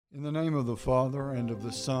In the name of the Father, and of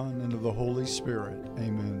the Son, and of the Holy Spirit.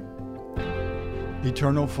 Amen.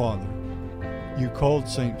 Eternal Father, you called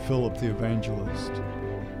St. Philip the Evangelist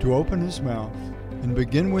to open his mouth and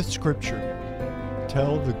begin with Scripture,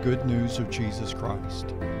 tell the good news of Jesus Christ.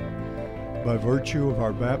 By virtue of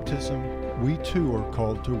our baptism, we too are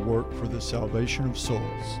called to work for the salvation of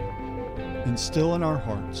souls. Instill in our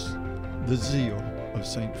hearts the zeal of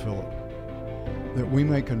St. Philip, that we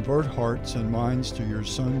may convert hearts and minds to your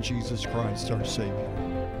Son, Jesus Christ, our Savior,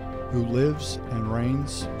 who lives and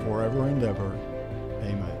reigns forever and ever.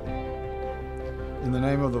 Amen. In the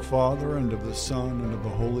name of the Father, and of the Son, and of the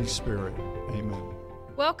Holy Spirit. Amen.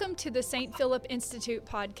 Welcome to the St. Philip Institute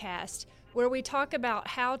podcast, where we talk about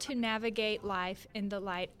how to navigate life in the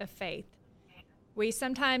light of faith. We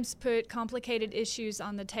sometimes put complicated issues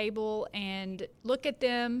on the table and look at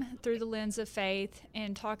them through the lens of faith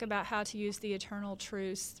and talk about how to use the eternal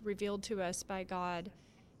truths revealed to us by God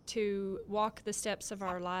to walk the steps of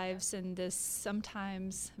our lives in this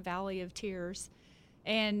sometimes valley of tears,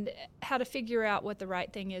 and how to figure out what the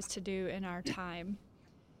right thing is to do in our time.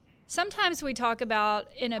 Sometimes we talk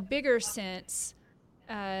about, in a bigger sense,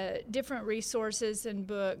 different resources and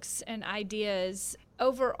books and ideas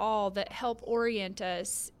overall that help orient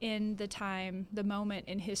us in the time, the moment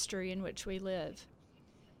in history in which we live.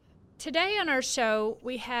 Today on our show,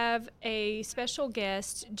 we have a special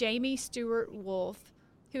guest, Jamie Stewart Wolf,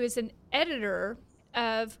 who is an editor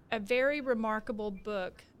of a very remarkable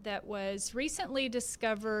book that was recently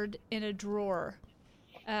discovered in a drawer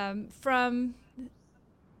from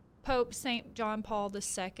Pope St. John Paul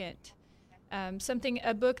II.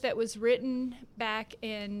 A book that was written back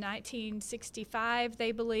in 1965,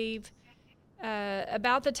 they believe,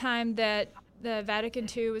 about the time that the Vatican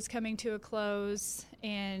II was coming to a close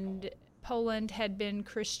and Poland had been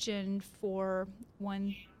Christian for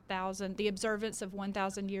the observance of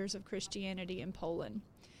 1,000 years of Christianity in Poland.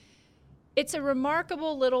 It's a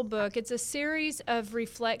remarkable little book. It's a series of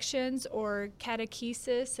reflections or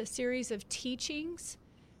catechesis, a series of teachings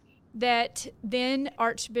that then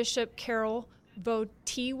Archbishop Karol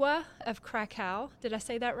Wojtyła of Krakow, did I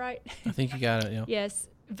say that right? I think you got it, yeah. Yes,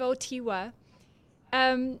 Wojtyła.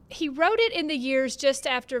 He wrote it in the years just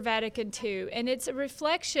after Vatican II, and it's a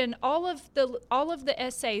reflection. All of the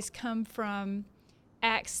essays come from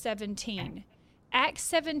Acts 17. Acts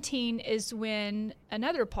 17 is when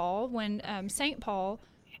St. Paul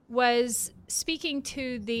was speaking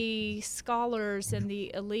to the scholars and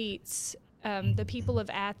the elites, the people of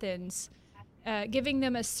Athens, giving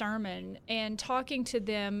them a sermon and talking to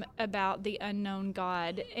them about the unknown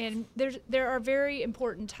God. And there are very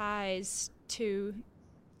important ties to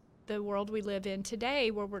the world we live in today,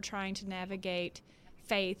 where we're trying to navigate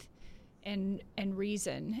faith and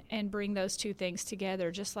reason and bring those two things together,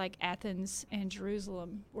 just like Athens and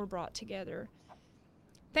Jerusalem were brought together.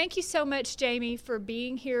 Thank you so much, Jamie, for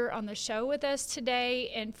being here on the show with us today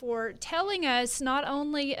and for telling us not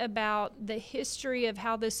only about the history of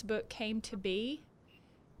how this book came to be,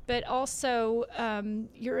 but also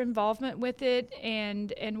your involvement with it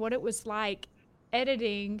and what it was like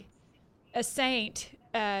editing a saint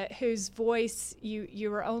whose voice you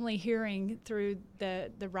were only hearing through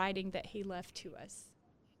the writing that he left to us.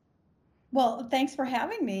 Well, thanks for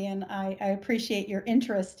having me, and I appreciate your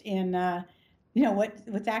interest in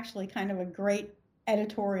what's actually kind of a great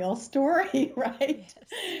editorial story, right?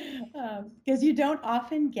 Because you don't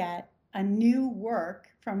often get a new work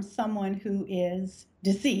from someone who is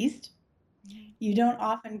deceased. You don't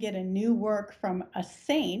often get a new work from a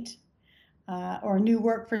saint or new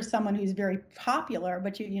work for someone who's very popular.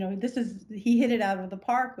 But he hit it out of the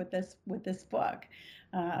park with this book.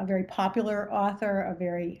 A very popular author, a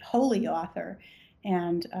very holy author,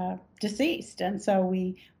 and deceased. And so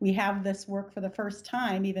we have this work for the first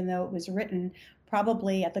time, even though it was written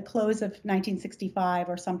probably at the close of 1965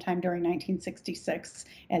 or sometime during 1966,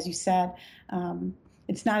 as you said.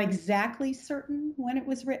 It's not exactly certain when it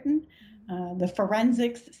was written. The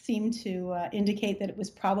forensics seem to indicate that it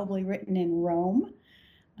was probably written in Rome,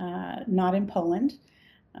 not in Poland.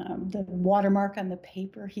 The watermark on the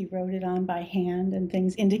paper he wrote it on by hand and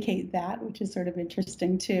things indicate that, which is sort of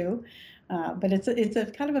interesting too. But it's a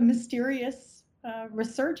kind of a mysterious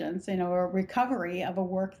resurgence, or recovery of a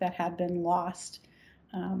work that had been lost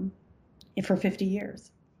for 50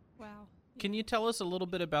 years. Wow. Can you tell us a little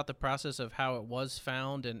bit about the process of how it was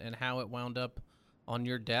found and how it wound up on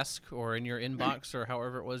your desk or in your inbox or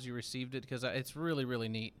however it was you received it? Because it's really, really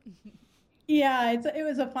neat. Yeah, it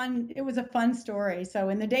was a fun story. So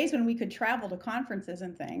in the days when we could travel to conferences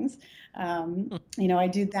and things, I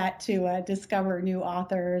do that to discover new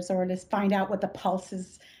authors or to find out what the pulse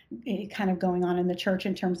is kind of going on in the church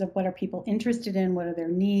in terms of what are people interested in, what are their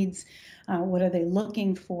needs, what are they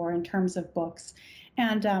looking for in terms of books.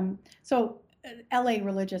 And so LA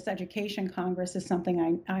Religious Education Congress is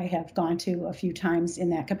something I have gone to a few times in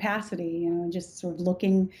that capacity, just sort of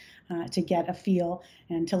looking to get a feel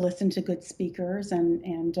and to listen to good speakers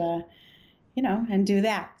and do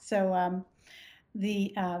that. So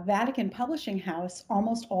the Vatican Publishing House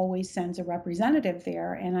almost always sends a representative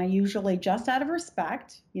there, and I usually, just out of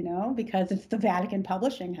respect, because it's the Vatican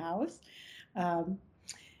Publishing House,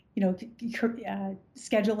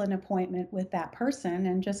 schedule an appointment with that person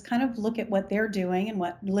and just kind of look at what they're doing and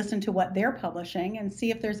listen to what they're publishing and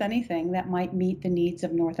see if there's anything that might meet the needs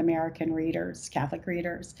of North American readers, Catholic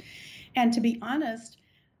readers. And to be honest,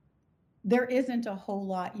 there isn't a whole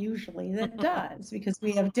lot usually that does, because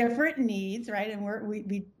we have different needs, right? And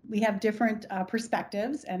we have different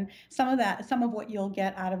perspectives, and some of what you'll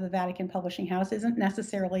get out of the Vatican Publishing House isn't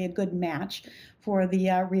necessarily a good match for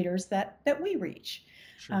the readers that we reach.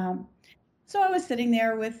 Sure. So I was sitting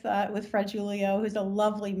there with Fred Giulio, who's a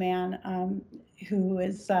lovely man, who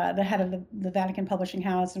is the head of the Vatican Publishing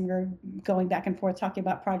House, and we're going back and forth talking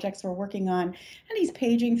about projects we're working on. And he's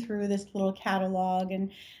paging through this little catalog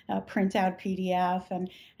and printout PDF,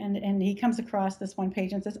 and he comes across this one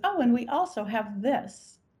page and says, "Oh, and we also have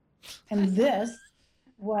this," and this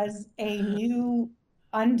was a new,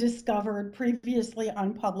 undiscovered, previously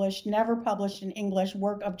unpublished, never published in English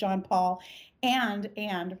work of John Paul, and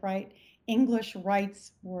right, English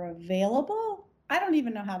rights were available. I don't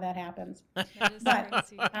even know how that happens. But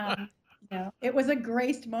it was a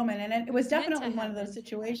graced moment, and it was definitely one of those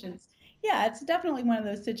situations. Yeah, it's definitely one of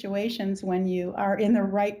those situations when you are in the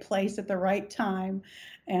right place at the right time,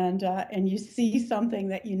 and you see something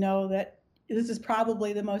that that this is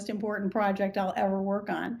probably the most important project I'll ever work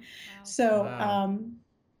on. Wow. So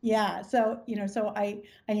so I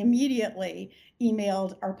immediately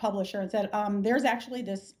emailed our publisher and said, there's actually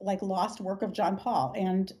this lost work of John Paul,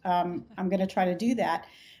 and I'm going to try to do that.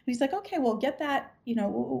 And he's like, okay, well, get that,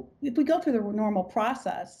 if we go through the normal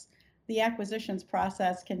process, the acquisitions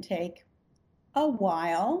process can take a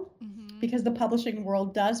while, because the publishing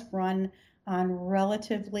world does run on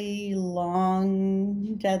relatively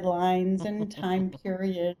long deadlines and time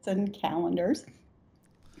periods and calendars.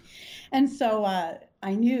 And so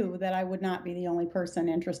I knew that I would not be the only person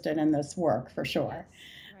interested in this work, for sure.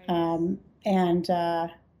 Right. And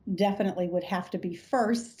definitely would have to be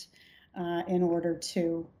first in order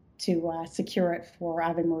to secure it for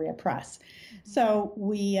Ave Maria Press. So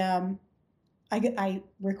I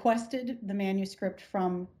requested the manuscript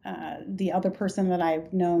from the other person that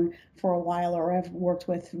I've known for a while, or I've worked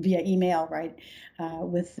with via email, right,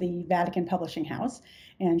 with the Vatican Publishing House.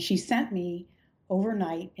 And she sent me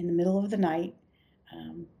overnight, in the middle of the night,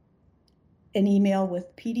 an email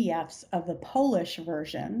with PDFs of the Polish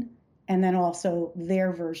version, and then also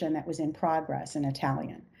their version that was in progress in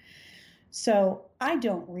Italian. So I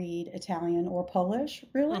don't read Italian or Polish,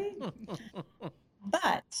 really.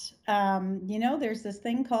 But, there's this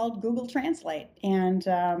thing called Google Translate,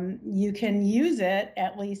 and you can use it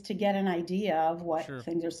at least to get an idea of what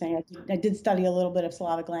things are saying. I did study a little bit of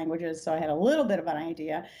Slavic languages, so I had a little bit of an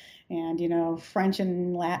idea. And, French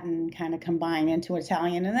and Latin kind of combine into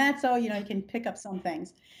Italian, and that's so, you can pick up some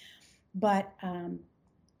things. But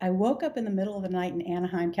I woke up in the middle of the night in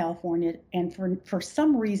Anaheim, California, and for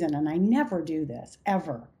some reason, and I never do this,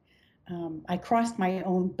 ever, I crossed my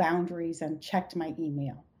own boundaries and checked my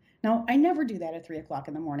email. Now, I never do that at 3:00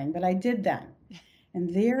 in the morning, but I did then.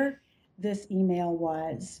 And there, this email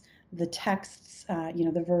was, the texts,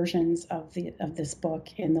 the versions of this book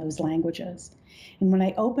in those languages. And when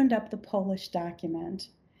I opened up the Polish document,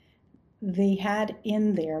 they had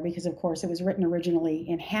in there, because of course it was written originally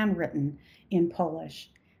in handwritten in Polish,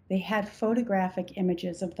 they had photographic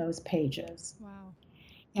images of those pages. Wow.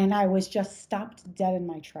 And I was just stopped dead in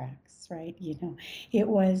my tracks, right? It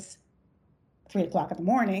was 3:00 in the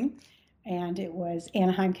morning, and it was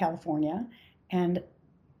Anaheim, California, and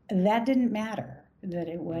that didn't matter that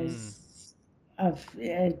it was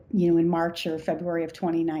in March or February of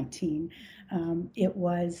 2019. It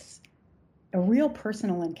was a real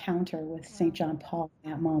personal encounter with St. John Paul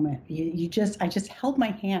in that moment. I just held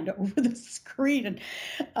my hand over the screen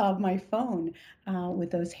of my phone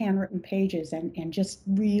with those handwritten pages, and just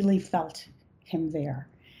really felt him there.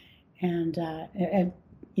 And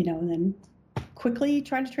then quickly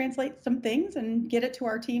try to translate some things and get it to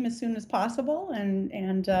our team as soon as possible,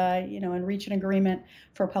 and reach an agreement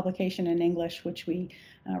for publication in English, which we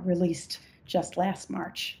released just last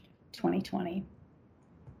March 2020.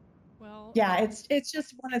 Well, yeah, it's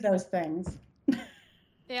just one of those things.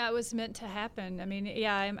 Yeah, it was meant to happen. I mean,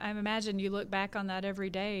 yeah, I imagine you look back on that every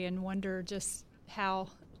day and wonder just how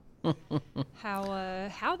did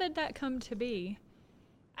that come to be?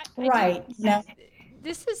 Right. Yeah.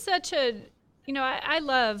 This is such a, I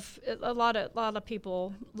love a lot of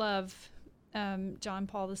people love John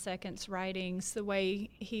Paul II's writings, the way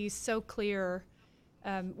he's so clear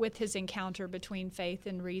with his encounter between faith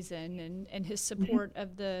and reason, and his support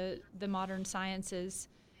of the modern sciences.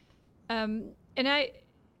 And I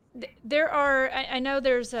know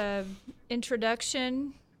there's a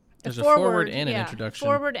introduction. There's a forward and an introduction.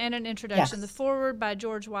 Forward and an introduction. Yes. The forward by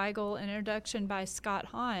George Weigel, an introduction by Scott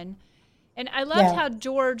Hahn. And I loved how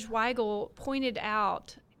George Weigel pointed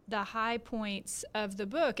out the high points of the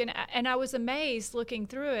book. And I was amazed looking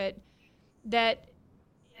through it that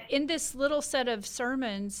in this little set of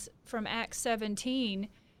sermons from Acts 17,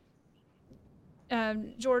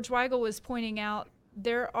 George Weigel was pointing out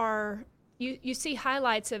there are, you see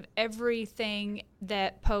highlights of everything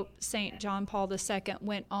that Pope St. John Paul II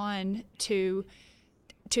went on to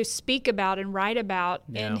speak about and write about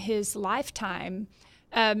in his lifetime.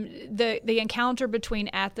 The encounter between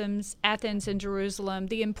Athens and Jerusalem,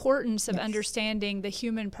 the importance of understanding the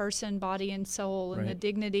human person, body and soul, and the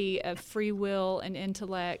dignity of free will and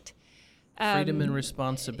intellect. Freedom and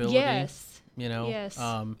responsibility. Yes.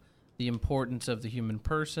 The importance of the human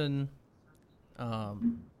person.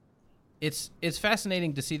 It's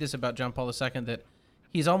fascinating to see this about John Paul II, that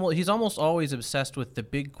he's almost always obsessed with the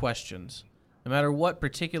big questions. No matter what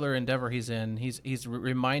particular endeavor he's in, he's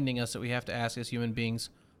reminding us that we have to ask as human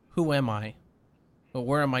beings, who am I? Well,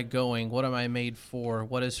 where am I going? What am I made for?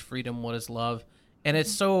 What is freedom? What is love? And I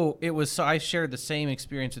shared the same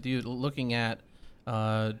experience with you looking at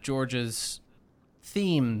George's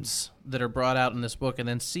themes that are brought out in this book, and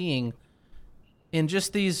then seeing in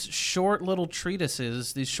just these short little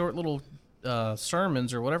treatises, these short little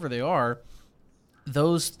sermons or whatever they are,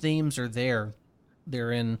 those themes are there.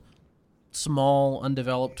 They're in small,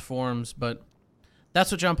 undeveloped forms, but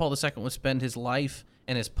that's what John Paul II would spend his life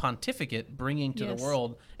and his pontificate bringing to the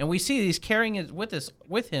world. And we see he's carrying it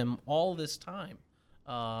with him all this time.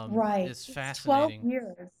 Right. It's fascinating. 12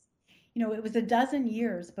 years. It was a dozen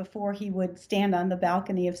years before he would stand on the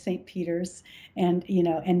balcony of St. Peter's and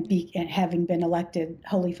having been elected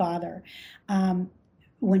Holy Father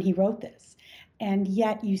when he wrote this. And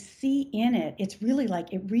yet you see in it, it's really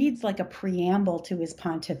it reads like a preamble to his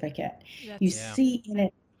pontificate. You see in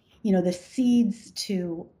it, the seeds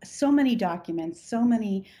to so many documents, so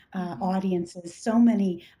many audiences, so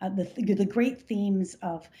many, the great themes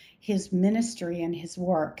of his ministry and his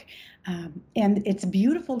work. And it's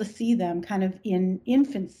beautiful to see them kind of in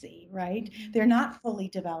infancy, right? Mm-hmm. They're not fully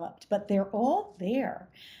developed, but they're all there.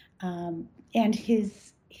 And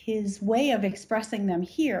his way of expressing them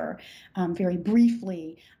here, very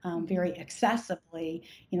briefly, very accessibly.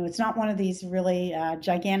 It's not one of these really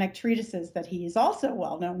gigantic treatises that he is also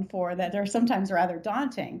well known for, that are sometimes rather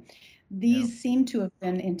daunting. These seem to have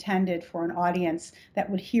been intended for an audience that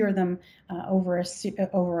would hear them over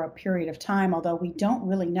a period of time, although we don't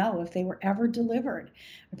really know if they were ever delivered,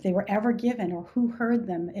 if they were ever given, or who heard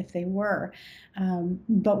them if they were.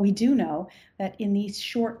 But we do know that in these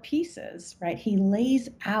short pieces, right, he lays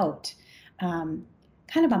out kind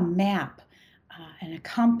of a map and a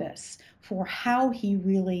compass for how he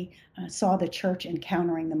really saw the church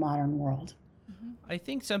encountering the modern world. I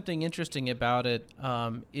think something interesting about it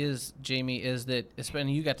is, Jamie, is that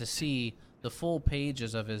you got to see the full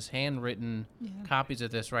pages of his handwritten copies of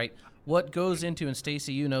this, right? What goes into, and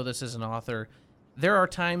Stacy, you know this as an author, there are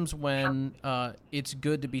times when it's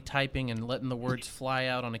good to be typing and letting the words fly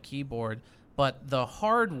out on a keyboard, but the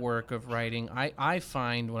hard work of writing, I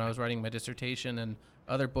find when I was writing my dissertation and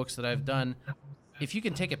other books that I've done, if you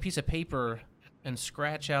can take a piece of paper and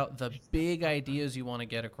scratch out the big ideas you want to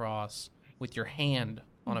get across with your hand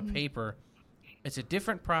on a paper, it's a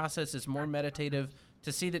different process. It's more meditative.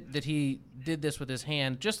 To see that he did this with his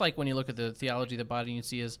hand, just like when you look at the Theology of the Body and you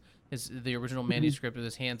see the original manuscript with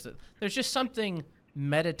his hands, there's just something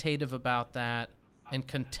meditative about that and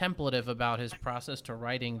contemplative about his process to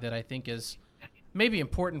writing that I think is maybe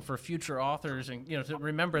important for future authors, and to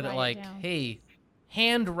remember that hey,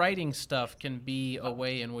 handwriting stuff can be a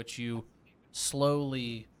way in which you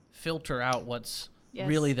slowly filter out what's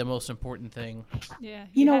really the most important thing. Yeah.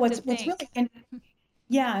 What's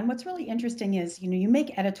really interesting is, you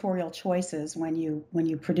make editorial choices when you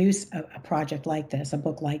produce a project like this, a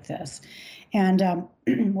book like this. And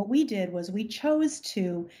what we did was we chose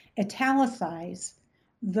to italicize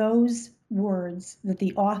those words that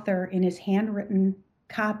the author in his handwritten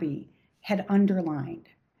copy had underlined.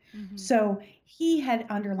 So he had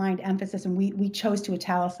underlined emphasis, and we chose to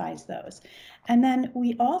italicize those. And then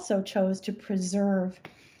we also chose to preserve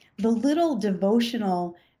the little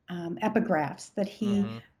devotional epigraphs that he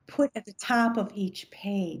put at the top of each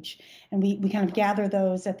page, and we kind of gather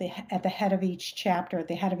those at the head of each chapter, at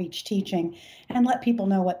the head of each teaching, and let people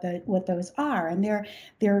know what those are. And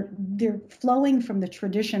they're flowing from the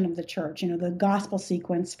tradition of the church. You know, the gospel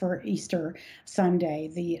sequence for Easter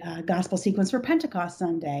Sunday, the gospel sequence for Pentecost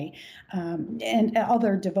Sunday, and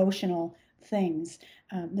other devotional things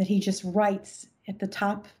that he just writes at the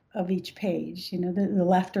top of each page, you know, the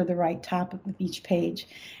left or the right top of each page,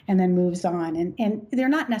 and then moves on. And they're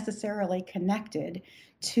not necessarily connected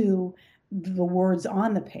to the words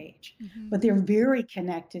on the page, but they're very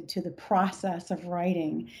connected to the process of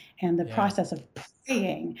writing and the process of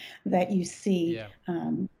praying that you see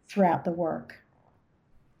throughout the work.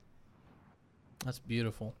 That's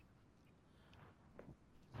beautiful.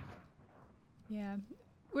 Yeah.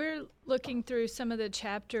 We're looking through some of the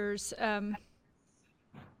chapters.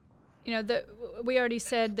 You know, we already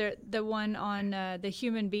said the one on the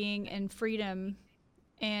human being and freedom,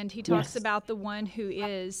 and he talks about the one who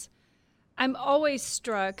is. I'm always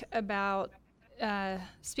struck about,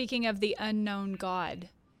 speaking of the unknown God,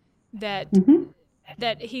 that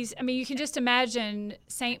he's, I mean, you can just imagine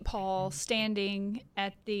St. Paul standing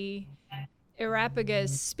at the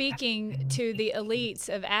Areopagus speaking to the elites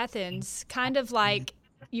of Athens, kind of like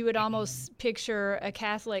you would almost picture a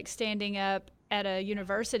Catholic standing up at a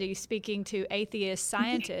university speaking to atheist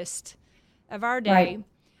scientists of our day.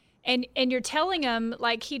 Right. And you're telling them,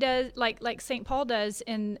 like he does, like St. Paul does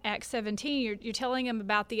in Acts 17, you're telling them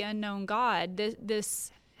about the unknown God,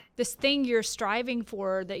 this thing you're striving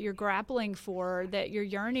for, that you're grappling for, that you're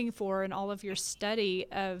yearning for in all of your study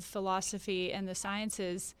of philosophy and the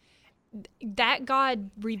sciences. That God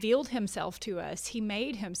revealed himself to us. He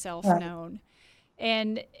made himself known.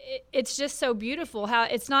 And it's just so beautiful how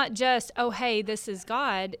it's not just, oh, hey, this is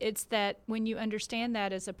God. It's that when you understand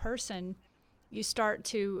that as a person, you start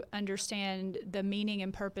to understand the meaning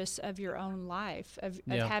and purpose of your own life, of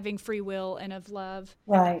having free will and of love.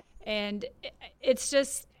 Right. And it's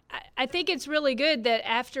just, I think it's really good that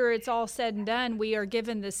after it's all said and done, we are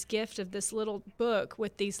given this gift of this little book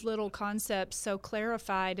with these little concepts so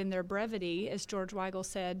clarified in their brevity, as George Weigel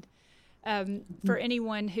said, for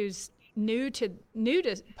anyone who's new to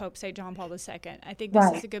Pope St. John Paul II. I think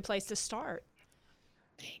this is a good place to start.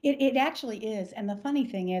 It actually is. And the funny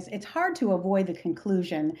thing is, it's hard to avoid the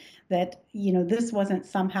conclusion that, you know, this wasn't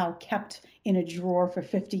somehow kept in a drawer for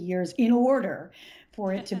 50 years in order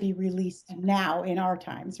for it to be released now in our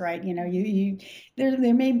times, right? You know,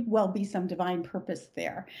 there may well be some divine purpose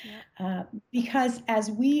there. Because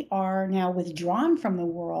as we are now withdrawn from the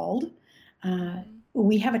world,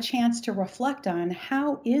 we have a chance to reflect on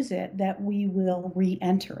how is it that we will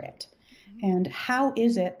re-enter it, and how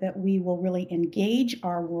is it that we will really engage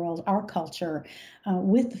our world, our culture,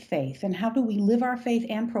 with the faith, and how do we live our faith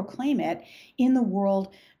and proclaim it in the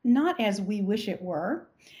world, not as we wish it were,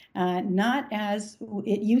 not as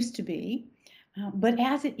it used to be, but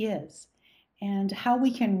as it is, and how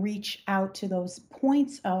we can reach out to those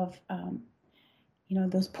points of,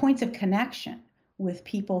 those points of connection with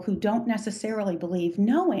people who don't necessarily believe,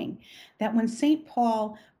 knowing that when St.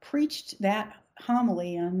 Paul preached that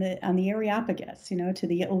homily on the Areopagus, you know, to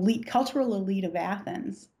the cultural elite of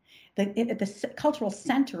Athens, at the cultural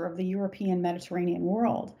center of the European Mediterranean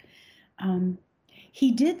world,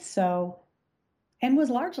 he did so and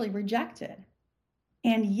was largely rejected.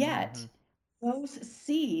 And yet, those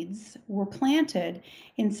seeds were planted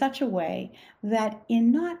in such a way that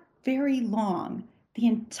in not very long, the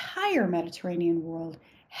entire Mediterranean world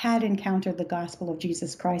had encountered the gospel of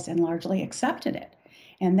Jesus Christ and largely accepted it.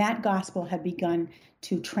 And that gospel had begun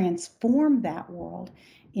to transform that world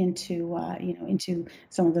into, into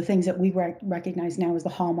some of the things that we recognize now as the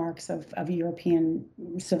hallmarks of European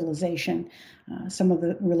civilization. Some of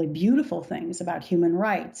the really beautiful things about human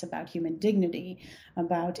rights, about human dignity,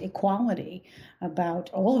 about equality, about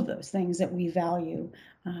all of those things that we value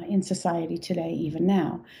in society today, even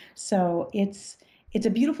now. So it's a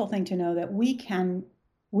beautiful thing to know that we can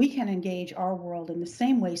engage our world in the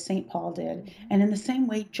same way St. Paul did, and in the same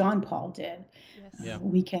way John Paul did. Yes.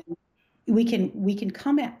 We can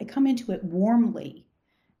come into it warmly,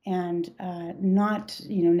 and not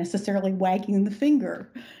necessarily wagging the finger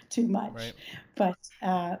too much,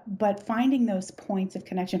 but finding those points of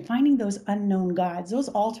connection, finding those unknown gods. Those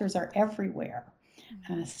altars are everywhere.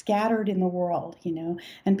 Scattered in the world,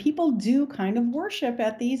 and people do kind of worship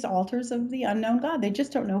at these altars of the unknown God. They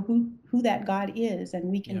just don't know who that God is, and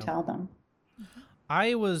we can tell them.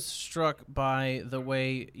 I was struck by the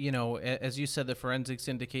way, as you said, the forensics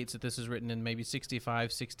indicates that this is written in maybe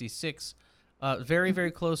 65, 66, very,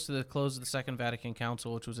 very close to the close of the Second Vatican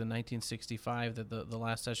Council, which was in 1965 that the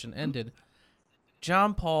last session ended.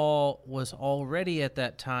 John Paul was already at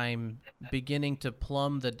that time beginning to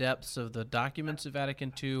plumb the depths of the documents of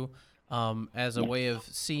Vatican II as a way of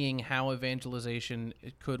seeing how evangelization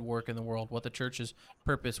could work in the world, what the church's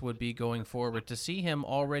purpose would be going forward. To see him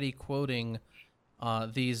already quoting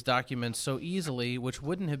these documents so easily, which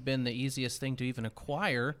wouldn't have been the easiest thing to even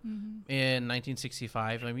acquire in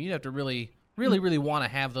 1965. I mean, you'd have to really want to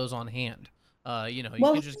have those on hand. You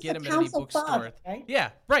could just get them at any bookstore. Right?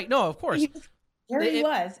 Yeah, right. No, of course. He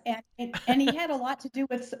was, and he had a lot to do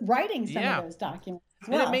with writing some of those documents as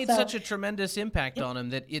well. And it made such a tremendous impact on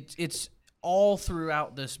him that it's all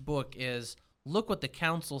throughout this book is, look what the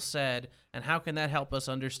council said, and how can that help us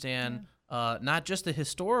understand not just the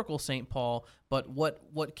historical St. Paul, but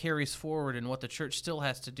what carries forward and what the church still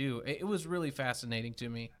has to do. It was really fascinating to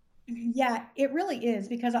me. Yeah, it really is,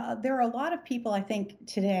 because there are a lot of people, I think,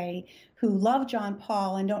 today who love John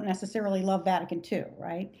Paul and don't necessarily love Vatican II,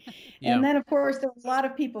 right? Yeah. And then, of course, there are a lot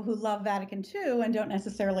of people who love Vatican II and don't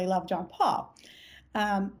necessarily love John Paul.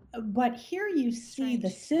 But here you see the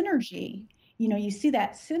synergy. You see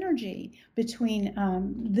that synergy between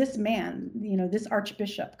this man, this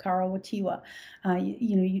Archbishop Karol Wojtyła.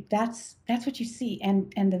 That's what you see,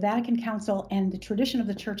 and the Vatican Council and the tradition of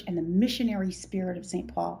the Church and the missionary spirit of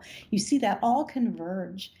St. Paul. You see that all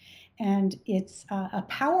converge, and it's a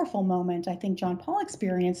powerful moment. I think John Paul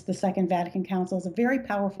experienced the Second Vatican Council as a very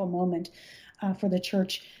powerful moment for the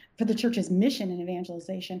Church, for the Church's mission and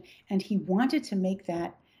evangelization, and he wanted to make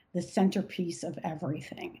that the centerpiece of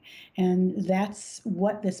everything. And that's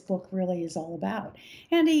what this book really is all about.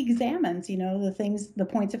 And he examines, the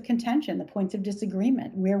points of contention, the points of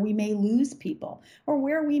disagreement, where we may lose people or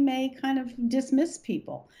where we may kind of dismiss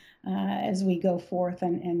people as we go forth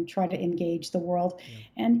and try to engage the world.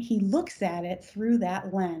 Yeah. And he looks at it through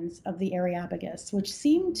that lens of the Areopagus, which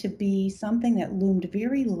seemed to be something that loomed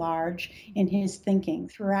very large in his thinking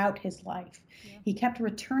throughout his life. Yeah. He kept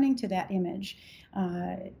returning to that image.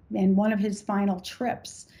 And one of his final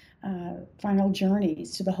trips, final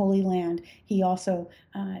journeys to the Holy Land, he also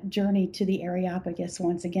journeyed to the Areopagus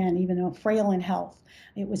once again. Even though frail in health,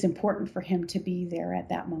 it was important for him to be there at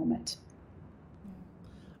that moment.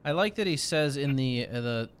 I like that he says in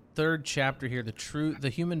the third chapter here, the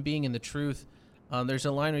human being and the truth. There's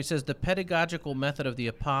a line where he says, the pedagogical method of the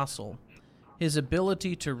apostle, his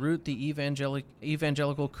ability to root the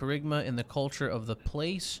evangelical kerygma in the culture of the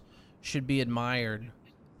place, should be admired,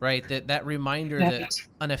 right? That reminder that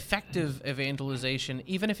an effective evangelization,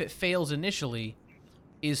 even if it fails initially,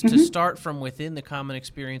 is to start from within the common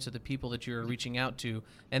experience of the people that you're reaching out to.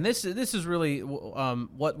 And this is really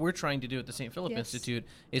what we're trying to do at the St. Philip Institute,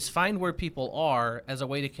 is find where people are as a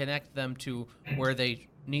way to connect them to where they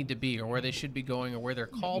need to be or where they should be going or where they're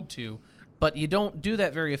called to. But you don't do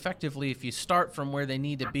that very effectively if you start from where they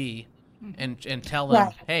need to be and tell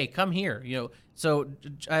them, hey, come here. So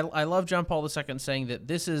I love John Paul II saying that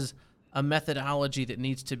this is a methodology that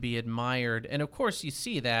needs to be admired. And, of course, you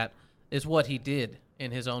see that is what he did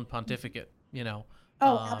in his own pontificate,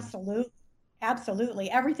 Absolutely. Absolutely.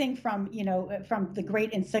 Everything from from the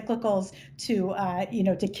great encyclicals to,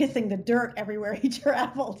 to kissing the dirt everywhere he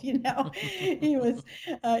traveled, he was,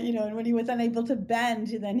 and when he was unable to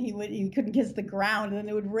bend, then he couldn't kiss the ground, and then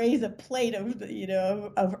they would raise a plate of,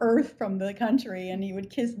 of earth from the country, and he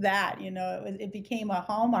would kiss that, it became a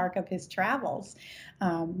hallmark of his travels,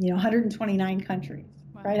 129 countries,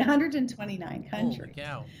 right? 129 countries. Holy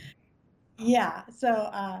cow. Yeah.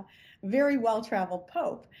 So, very well-traveled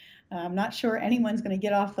Pope. I'm not sure anyone's going to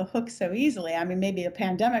get off the hook so easily. I mean, maybe a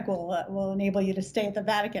pandemic will enable you to stay at the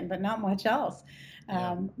Vatican, but not much else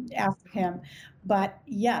after him. But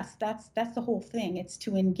yes, that's the whole thing. It's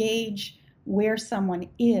to engage where someone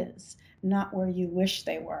is, not where you wish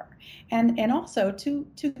they were, and also to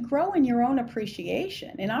grow in your own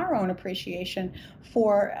appreciation, in our own appreciation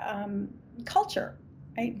for culture.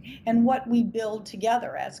 Right? And what we build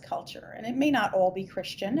together as culture. And it may not all be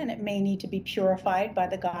Christian, and it may need to be purified by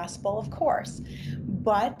the gospel, of course,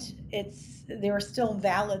 but there are still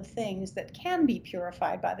valid things that can be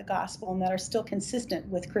purified by the gospel and that are still consistent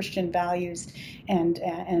with Christian values and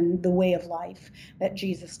the way of life that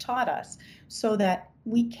Jesus taught us, so that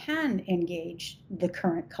we can engage the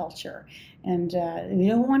current culture. And we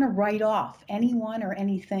don't want to write off anyone or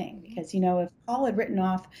anything, because, if Paul had written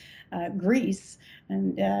off Greece,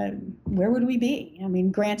 and where would we be? I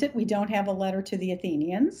mean, granted, we don't have a letter to the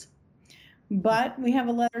Athenians, But we have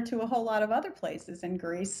a letter to a whole lot of other places in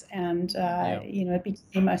Greece, and it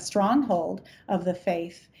became a stronghold of the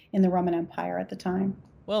faith in the Roman Empire at the time.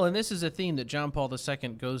 Well, and this is a theme that John Paul II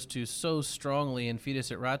goes to so strongly in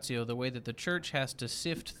Fides et Ratio, the way that the church has to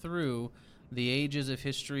sift through the ages of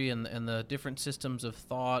history and the different systems of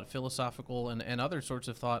thought, philosophical and other sorts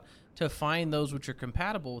of thought, to find those which are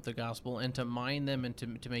compatible with the gospel and to mine them and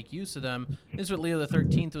to make use of them. This is what Leo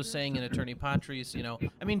XIII was saying in Aeterni Patris.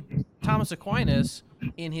 Thomas Aquinas,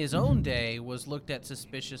 in his own day, was looked at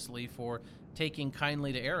suspiciously for taking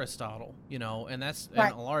kindly to Aristotle, and that's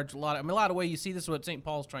right. a lot of ways you see this is what St.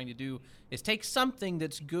 Paul's trying to do, is take something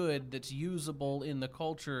that's good, that's usable in the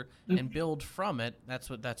culture, and build from it. That's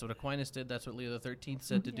what Aquinas did. That's what Leo XIII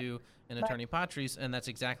said to do in Aeterni Patris, and that's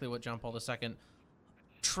exactly what John Paul II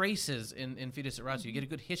traces in Fides et Ratio. You get a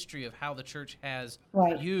good history of how the church has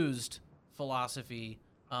used philosophy,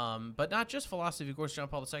 but not just philosophy. Of course, John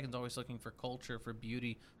Paul II is always looking for culture, for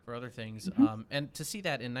beauty, for other things. And to see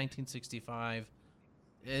that in 1965,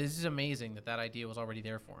 it is amazing that idea was already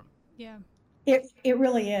there for him. Yeah. It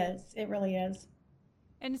really is. It really is.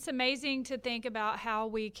 And it's amazing to think about how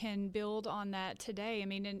we can build on that today. I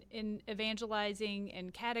mean, in evangelizing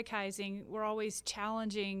and catechizing, we're always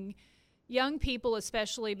challenging young people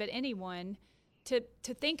especially, but anyone, to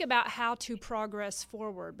think about how to progress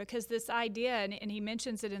forward, because this idea, and he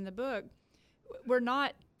mentions it in the book,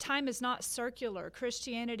 time is not circular.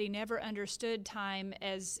 Christianity never understood time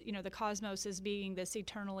as, the cosmos as being this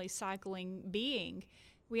eternally cycling being.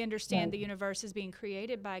 We understand the universe as being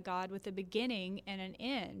created by God with a beginning and an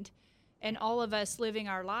end. And all of us living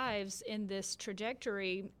our lives in this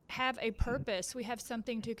trajectory have a purpose. We have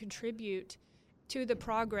something to contribute to the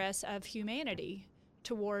progress of humanity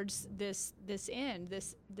towards this end,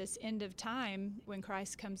 this end of time when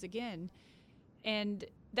Christ comes again. And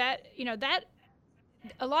that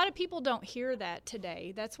a lot of people don't hear that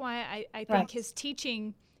today. That's why I think his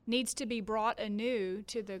teaching needs to be brought anew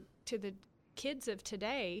to the kids of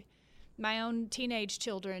today. My own teenage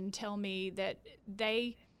children tell me that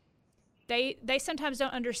they sometimes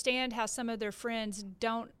don't understand how some of their friends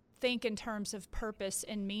don't think in terms of purpose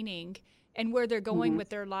and meaning and where they're going with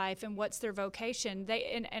their life and what's their vocation.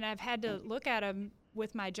 And I've had to look at them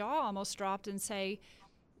with my jaw almost dropped and say,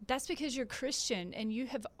 that's because you're Christian and you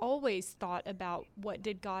have always thought about what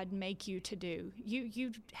did God make you to do.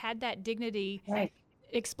 You had that dignity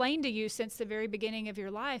explained to you since the very beginning of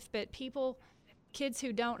your life, but kids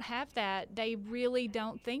who don't have that, they really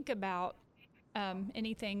don't think about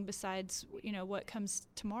anything besides what comes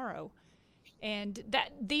tomorrow. And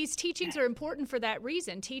that these teachings are important for that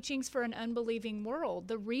reason. Teachings for an unbelieving world.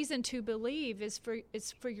 The reason to believe is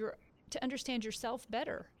to understand yourself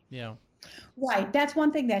better. Yeah. Right. That's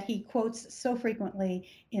one thing that he quotes so frequently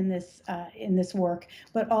in this work,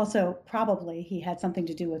 but also probably he had something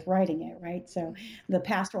to do with writing it, right? So the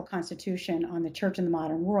Pastoral Constitution on the Church in the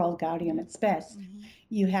Modern World, Gaudium et Spes,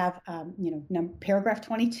 you have, paragraph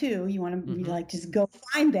 22, you want to just go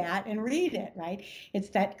find that and read it, right? It's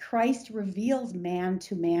that Christ reveals man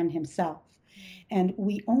to man himself. And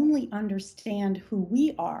we only understand who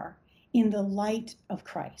we are in the light of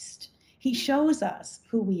Christ. He shows us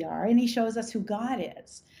who we are, and he shows us who God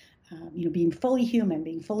is. Being fully human,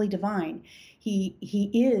 being fully divine.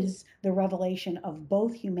 He is the revelation of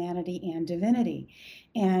both humanity and divinity,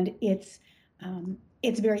 and it's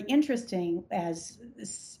very interesting as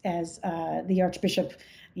the Archbishop,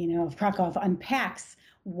 of Krakow unpacks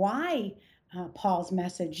why Paul's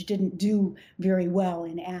message didn't do very well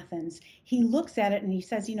in Athens. He looks at it and he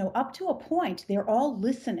says, up to a point, they're all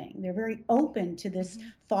listening. They're very open to this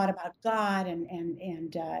thought about God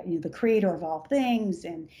and the creator of all things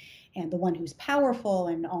and the one who's powerful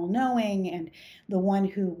and all-knowing and the one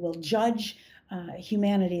who will judge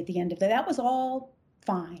humanity at the end of that. That was all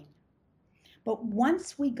fine. But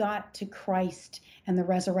once we got to Christ and the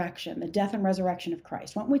resurrection, the death and resurrection of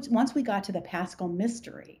Christ, once we got to the Paschal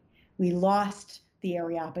mystery, we lost the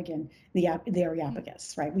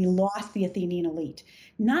Areopagus, right? We lost the Athenian elite,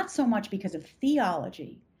 not so much because of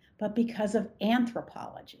theology, but because of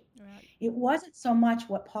anthropology. Right. It wasn't so much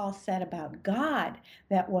what Paul said about God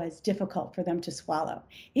that was difficult for them to swallow.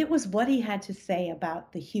 It was what he had to say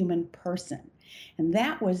about the human person. And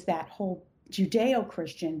that was that whole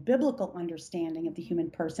Judeo-Christian biblical understanding of the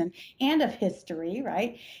human person and of history,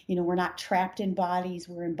 right? We're not trapped in bodies,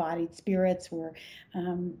 we're embodied spirits, we're,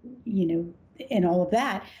 and all of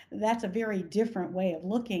that, that's a very different way of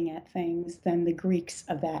looking at things than the Greeks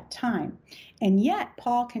of that time. And yet,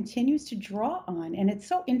 Paul continues to draw on, and it's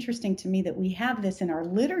so interesting to me that we have this in our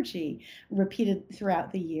liturgy repeated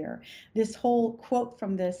throughout the year. This whole quote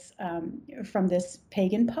from this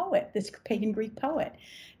pagan poet, this pagan Greek poet.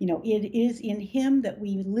 It is in him that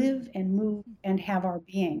we live and move and have our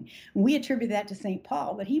being. We attribute that to St.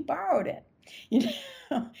 Paul, but he borrowed it.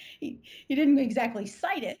 He didn't exactly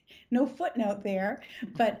cite it, no footnote there,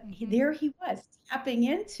 but there he was tapping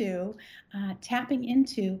into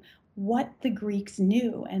what the Greeks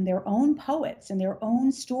knew and their own poets and their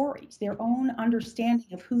own stories, their own understanding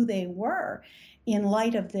of who they were in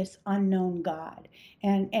light of this unknown God.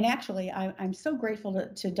 And actually, I'm so grateful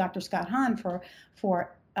to Dr. Scott Hahn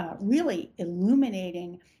for really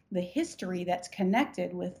illuminating the history that's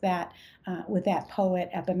connected with that poet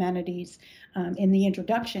Epimenides in the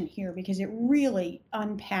introduction here, because it really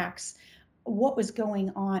unpacks what was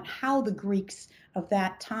going on, how the Greeks of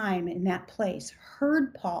that time in that place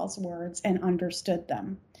heard Paul's words and understood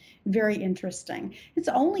them. Very interesting. It's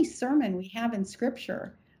the only sermon we have in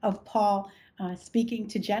Scripture of Paul speaking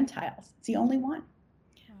to Gentiles. It's the only one.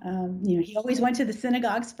 He always went to the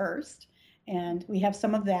synagogues first, and we have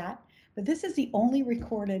some of that. But this is the only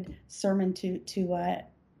recorded sermon to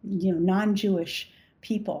non-Jewish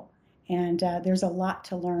people, and there's a lot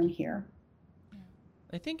to learn here.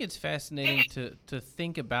 I think it's fascinating to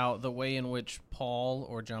think about the way in which Paul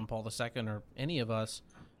or John Paul II or any of us,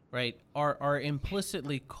 right, are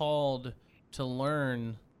implicitly called to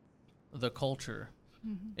learn the culture.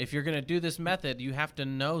 Mm-hmm. If you're going to do this method, you have to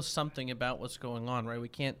know something about what's going on, right? We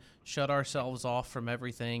can't shut ourselves off from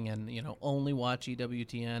everything and, only watch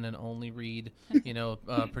EWTN and only read,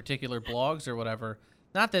 particular blogs or whatever.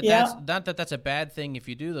 Not that that's a bad thing if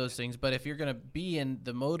you do those things, but if you're going to be in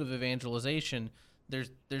the mode of evangelization,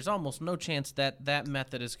 there's almost no chance that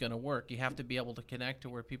method is going to work. You have to be able to connect to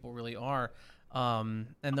where people really are. And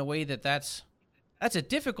the way that's a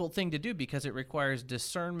difficult thing to do because it requires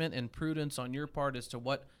discernment and prudence on your part as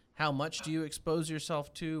to how much do you expose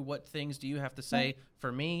yourself to, what things do you have to say.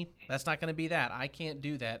 For me, that's not going to be that. I can't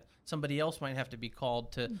do that. Somebody else might have to be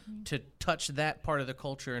called to touch that part of the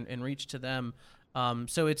culture and reach to them.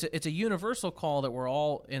 So it's a universal call that we're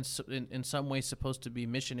all in some way supposed to be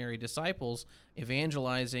missionary disciples,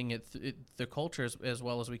 evangelizing the culture as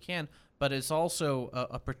well as we can. But it's also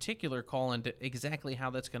a particular call into exactly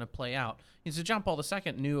how that's going to play out. And so John Paul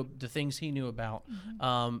II knew the things he knew about,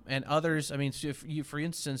 and others. I mean, if you, for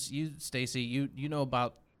instance, you, Stacy, you know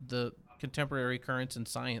about the contemporary currents in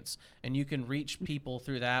science, and you can reach people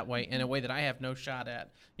through that way in a way that I have no shot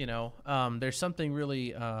at. There's something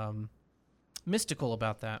really mystical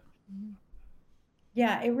about that.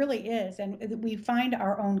 Yeah, it really is. And we find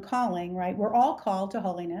our own calling, right? We're all called to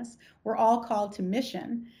holiness. We're all called to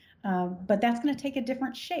mission. But that's going to take a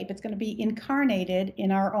different shape. It's going to be incarnated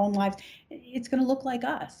in our own lives. It's going to look like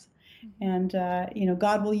us. And,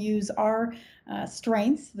 God will use our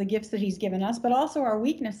strengths, the gifts that he's given us, but also our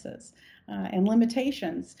weaknesses and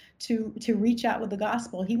limitations to reach out with the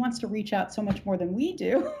gospel. He wants to reach out so much more than we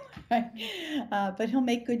do, right? But he'll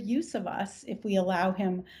make good use of us if we allow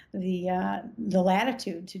him the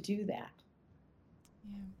latitude to do that.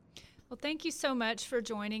 Yeah. Well, thank you so much for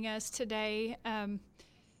joining us today.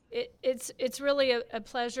 It's really a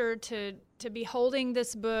pleasure to be holding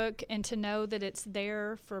this book and to know that it's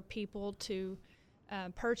there for people to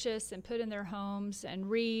purchase and put in their homes and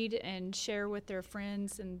read and share with their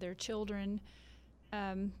friends and their children.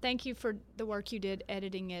 Thank you for the work you did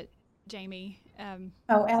editing it, Jamie.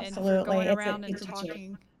 Oh, absolutely. And for going around and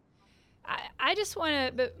talking. I just want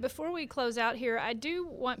to, but before we close out here, I do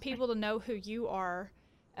want people to know who you are.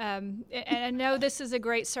 And I know this is a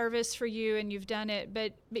great service for you, and you've done it,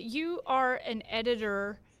 but you are an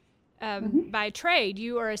editor by trade.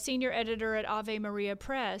 You are a senior editor at Ave Maria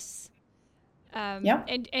Press.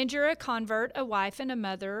 And you're a convert, a wife, and a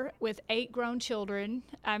mother with 8 grown children.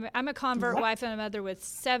 I'm a convert, wife, and a mother with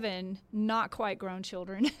 7 not quite grown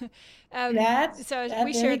children. So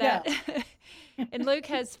we share that. And Luke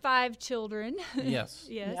has 5 children. Yes.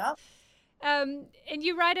 Yes. Yep. And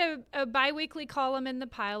you write a biweekly column in the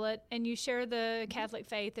Pilot, and you share the Catholic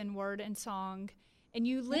faith in word and song. And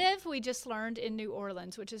you live, we just learned, in New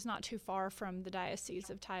Orleans, which is not too far from the Diocese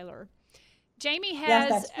of Tyler. Jamie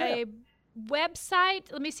has a website.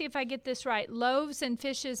 Let me see if I get this right.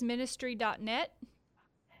 loavesandfishesministry.net.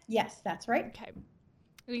 Yes, that's right. Okay.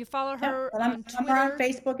 You follow her on Twitter. I'm on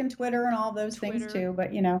Facebook and Twitter and all those things too.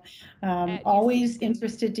 But always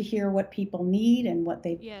interested to hear what people need and what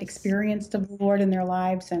they've experienced of the Lord in their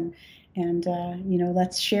lives, and And,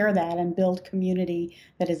 let's share that and build community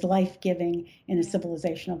that is life-giving in a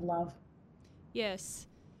civilization of love. Yes.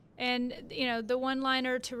 And, the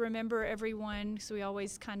one-liner to remember everyone, because we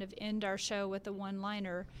always kind of end our show with a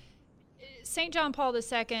one-liner. St. John Paul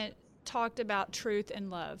II talked about truth and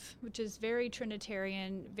love, which is very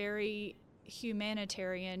Trinitarian, very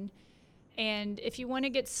humanitarian. And if you want to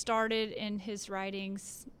get started in his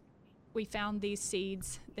writings, we found these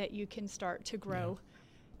seeds that you can start to grow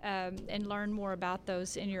and learn more about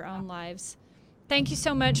those in your own lives. Thank you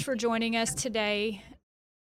so much for joining us today.